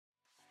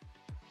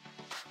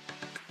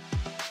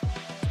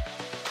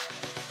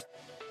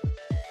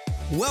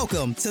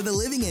Welcome to the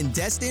Living in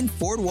Destin,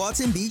 Fort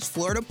Walton Beach,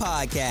 Florida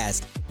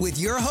podcast with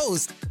your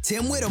hosts,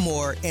 Tim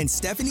Whittemore and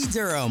Stephanie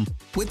Durham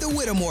with the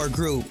Whittemore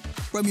Group.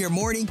 From your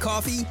morning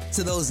coffee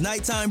to those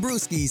nighttime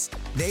brewskis,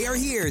 they are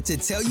here to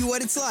tell you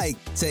what it's like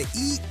to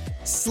eat,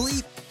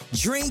 sleep,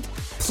 drink,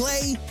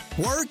 play,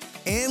 work,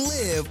 and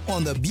live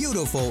on the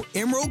beautiful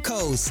Emerald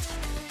Coast.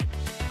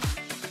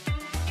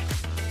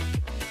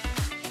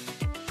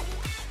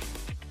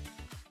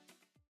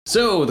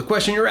 So the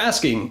question you're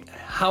asking,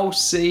 how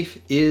safe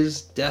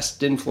is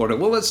Destin, Florida?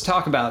 Well, let's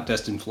talk about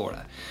Destin,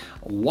 Florida.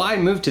 Why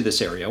move to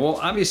this area? Well,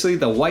 obviously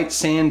the white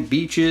sand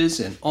beaches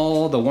and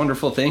all the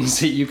wonderful things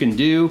that you can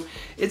do.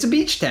 It's a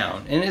beach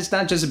town, and it's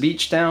not just a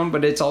beach town,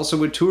 but it's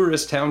also a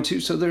tourist town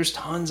too. So there's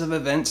tons of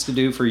events to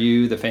do for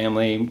you, the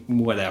family,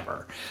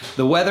 whatever.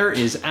 The weather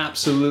is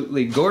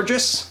absolutely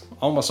gorgeous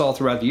almost all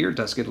throughout the year. It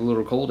does get a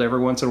little cold every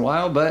once in a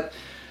while, but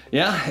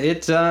yeah,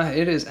 it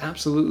is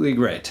absolutely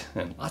great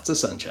and lots of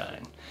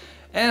sunshine.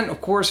 And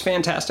of course,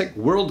 fantastic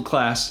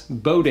world-class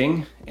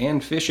boating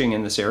and fishing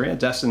in this area.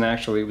 Destin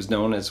actually was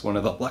known as one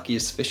of the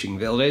luckiest fishing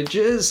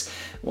villages,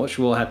 which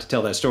we'll have to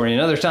tell that story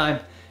another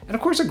time. And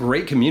of course, a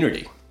great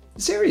community.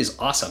 This area is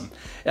awesome.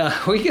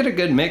 We get a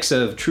good mix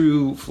of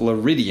true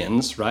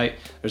Floridians, right?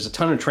 There's a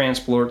ton of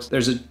transports.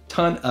 There's a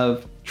ton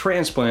of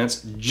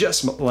transplants,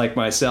 just like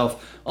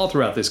myself, all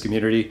throughout this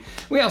community.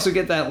 We also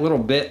get that little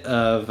bit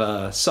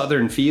of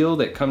southern feel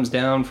that comes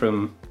down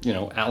from,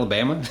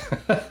 Alabama.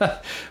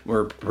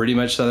 We're pretty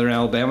much southern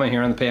Alabama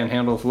here on the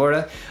Panhandle of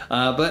Florida.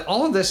 But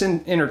all of this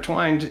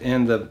intertwined,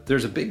 and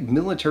there's a big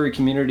military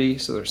community,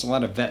 so there's a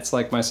lot of vets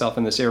like myself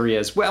in this area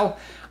as well,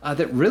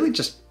 that really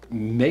just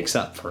makes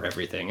up for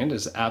everything. It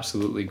is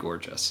absolutely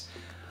gorgeous.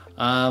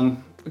 A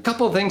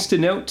couple of things to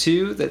note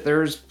too, that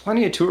there's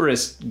plenty of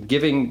tourists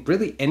giving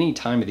really any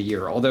time of the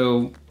year,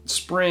 although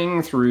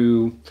spring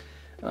through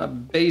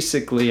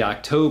basically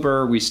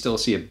October, we still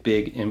see a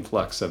big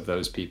influx of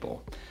those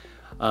people.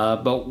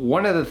 But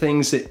one of the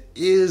things that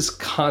is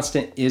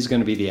constant is going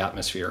to be the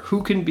atmosphere.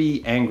 Who can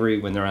be angry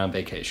when they're on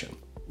vacation?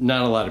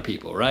 Not a lot of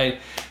people, right?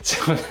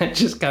 So that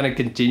just kind of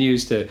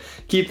continues to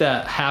keep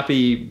that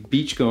happy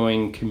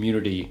beach-going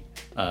community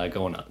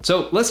going on.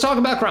 So let's talk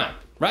about crime,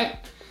 right?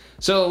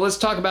 So let's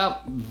talk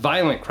about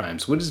violent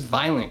crimes. What is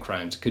violent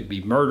crimes? It could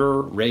be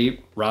murder,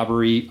 rape,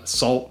 robbery,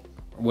 assault,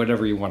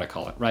 whatever you want to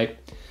call it, right?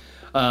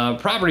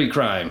 Property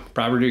crime.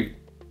 Property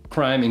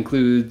crime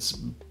includes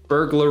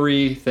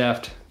burglary,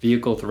 theft,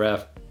 vehicle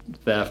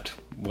theft,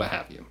 what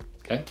have you,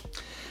 okay?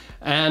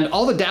 And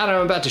all the data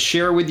I'm about to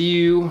share with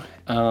you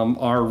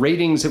are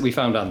ratings that we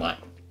found online.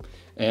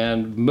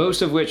 And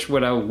most of which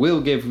what I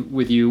will give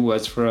with you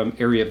was from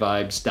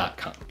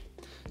areavibes.com.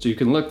 So you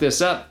can look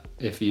this up.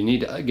 If you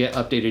need to get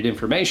updated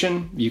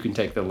information, you can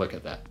take a look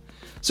at that.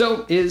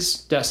 So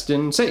is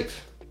Destin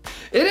safe?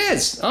 It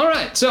is. All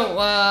right. So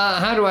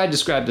how do I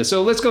describe this?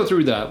 So let's go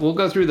through that. We'll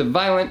go through the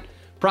violent,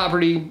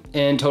 property,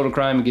 and total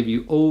crime and give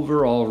you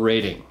overall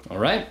rating. All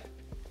right.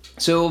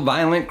 So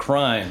violent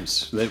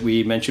crimes that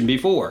we mentioned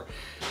before.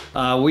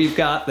 We've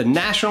got the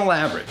national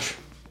average,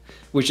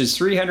 which is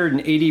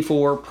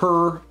 384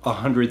 per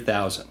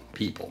 100,000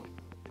 people,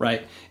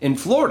 right? In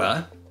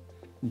Florida,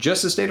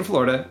 just the state of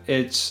Florida,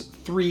 it's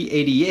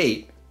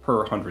 388 per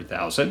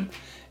 100,000.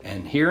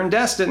 And here in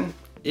Destin,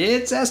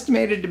 it's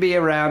estimated to be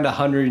around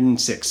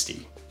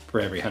 160 for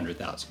every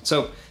 100,000.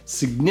 So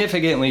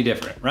significantly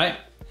different, right?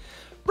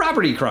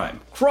 Property crime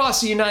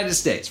across the United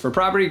States. For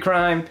property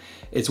crime,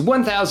 it's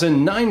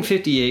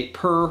 1,958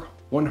 per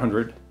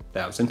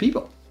 100,000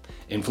 people.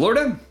 In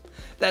Florida,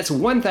 that's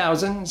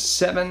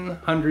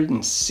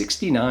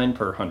 1,769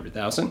 per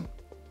 100,000.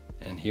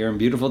 And here in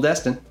beautiful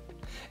Destin,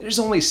 it is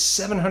only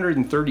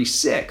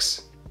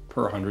 736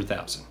 per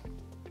 100,000.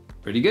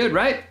 Pretty good,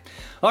 right?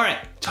 All right,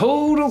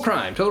 total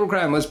crime,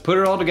 let's put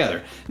it all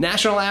together.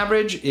 National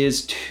average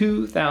is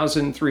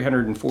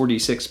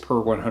 2,346 per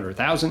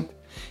 100,000.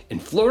 In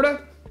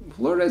Florida,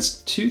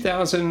 it's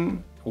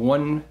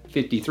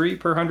 2,153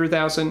 per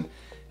 100,000.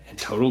 And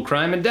total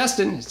crime in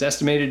Destin is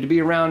estimated to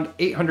be around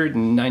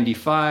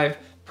 895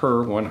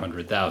 per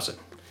 100,000.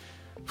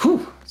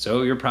 Whew,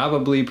 so you're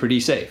probably pretty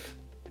safe.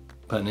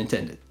 Pun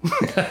intended.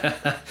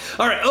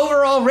 All right,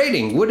 overall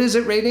rating. What is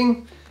it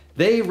rating?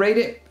 They rate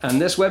it on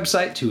this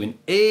website to an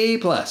A+.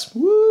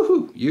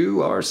 Woohoo!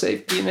 You are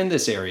safe being in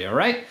this area, all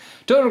right?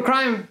 Total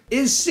crime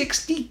is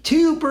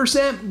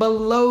 62%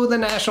 below the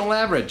national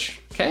average,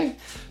 okay?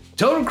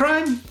 Total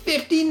crime,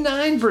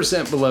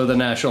 59% below the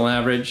national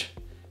average.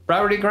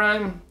 Property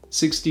crime,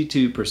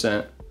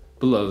 62%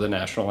 below the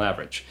national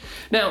average.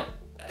 Now,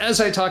 as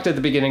I talked at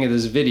the beginning of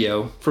this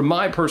video, from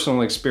my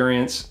personal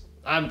experience,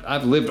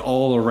 I've lived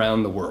all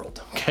around the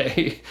world,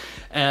 okay?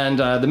 And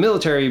the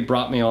military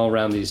brought me all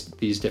around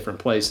these different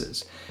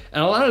places.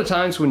 And a lot of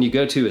times when you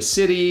go to a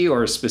city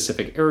or a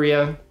specific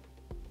area,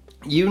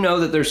 you know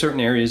that there's certain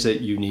areas that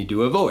you need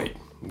to avoid,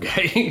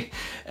 okay?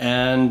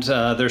 And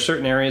there's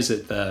certain areas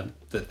that the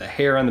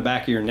hair on the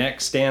back of your neck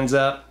stands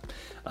up.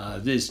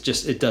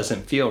 It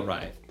doesn't feel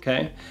right,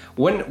 okay?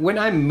 When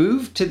I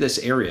moved to this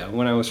area,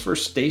 when I was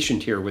first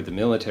stationed here with the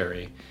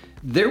military,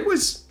 there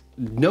was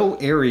no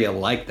area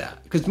like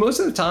that. Because most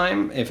of the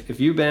time, if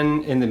you've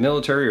been in the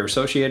military or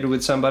associated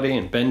with somebody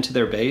and been to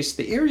their base,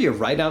 the area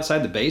right outside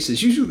the base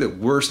is usually the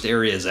worst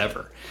areas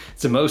ever.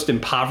 It's the most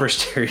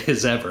impoverished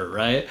areas ever,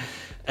 right?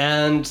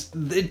 And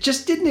it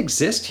just didn't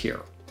exist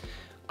here.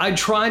 I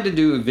tried to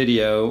do a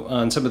video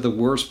on some of the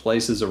worst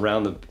places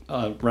around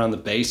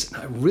the base,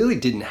 and I really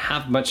didn't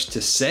have much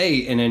to say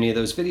in any of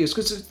those videos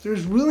because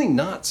there's really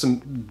not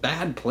some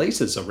bad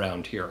places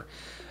around here.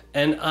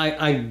 And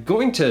I'm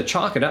going to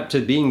chalk it up to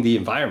being the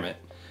environment.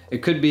 It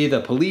could be the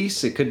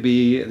police, it could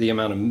be the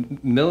amount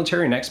of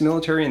military and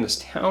ex-military in this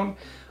town,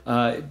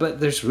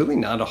 but there's really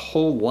not a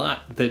whole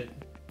lot that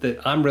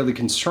I'm really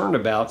concerned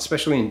about,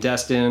 especially in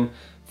Destin,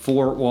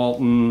 Fort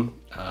Walton,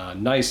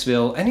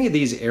 Niceville, any of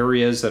these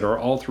areas that are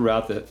all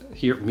throughout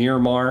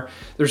Miramar.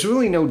 There's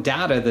really no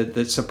data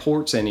that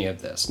supports any of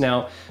this.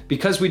 Now,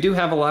 because we do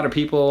have a lot of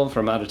people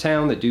from out of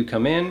town that do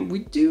come in, we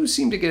do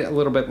seem to get a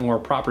little bit more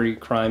property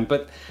crime,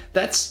 but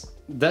that's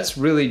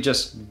really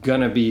just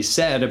gonna be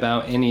said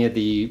about any of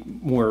the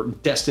more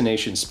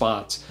destination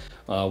spots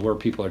where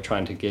people are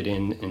trying to get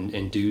in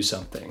and do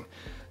something.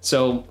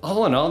 So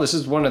all in all, this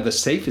is one of the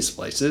safest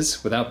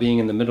places, without being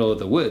in the middle of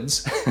the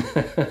woods,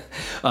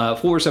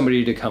 for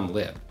somebody to come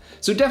live.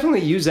 So definitely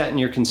use that in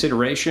your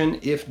consideration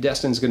if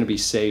Destin's going to be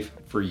safe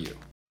for you.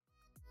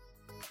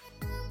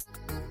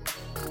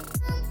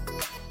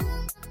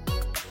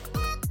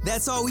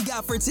 That's all we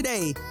got for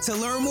today. To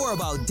learn more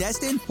about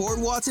Destin, Fort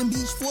Walton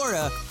Beach,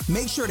 Florida,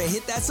 make sure to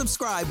hit that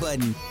subscribe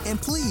button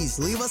and please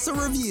leave us a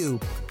review.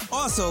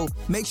 Also,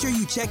 make sure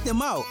you check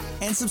them out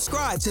and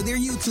subscribe to their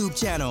YouTube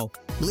channel,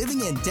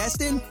 Living in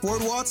Destin,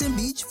 Fort Walton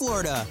Beach,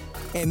 Florida.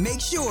 And make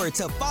sure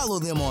to follow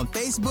them on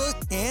Facebook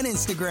and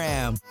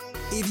Instagram.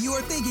 If you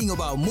are thinking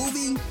about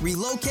moving,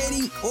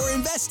 relocating, or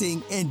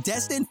investing in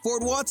Destin,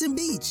 Fort Walton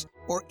Beach,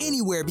 or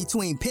anywhere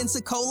between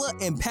Pensacola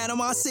and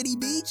Panama City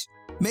Beach,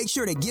 make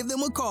sure to give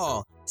them a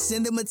call,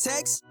 send them a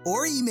text,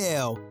 or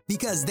email,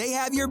 because they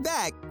have your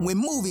back when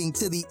moving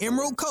to the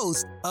Emerald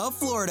Coast of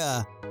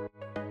Florida.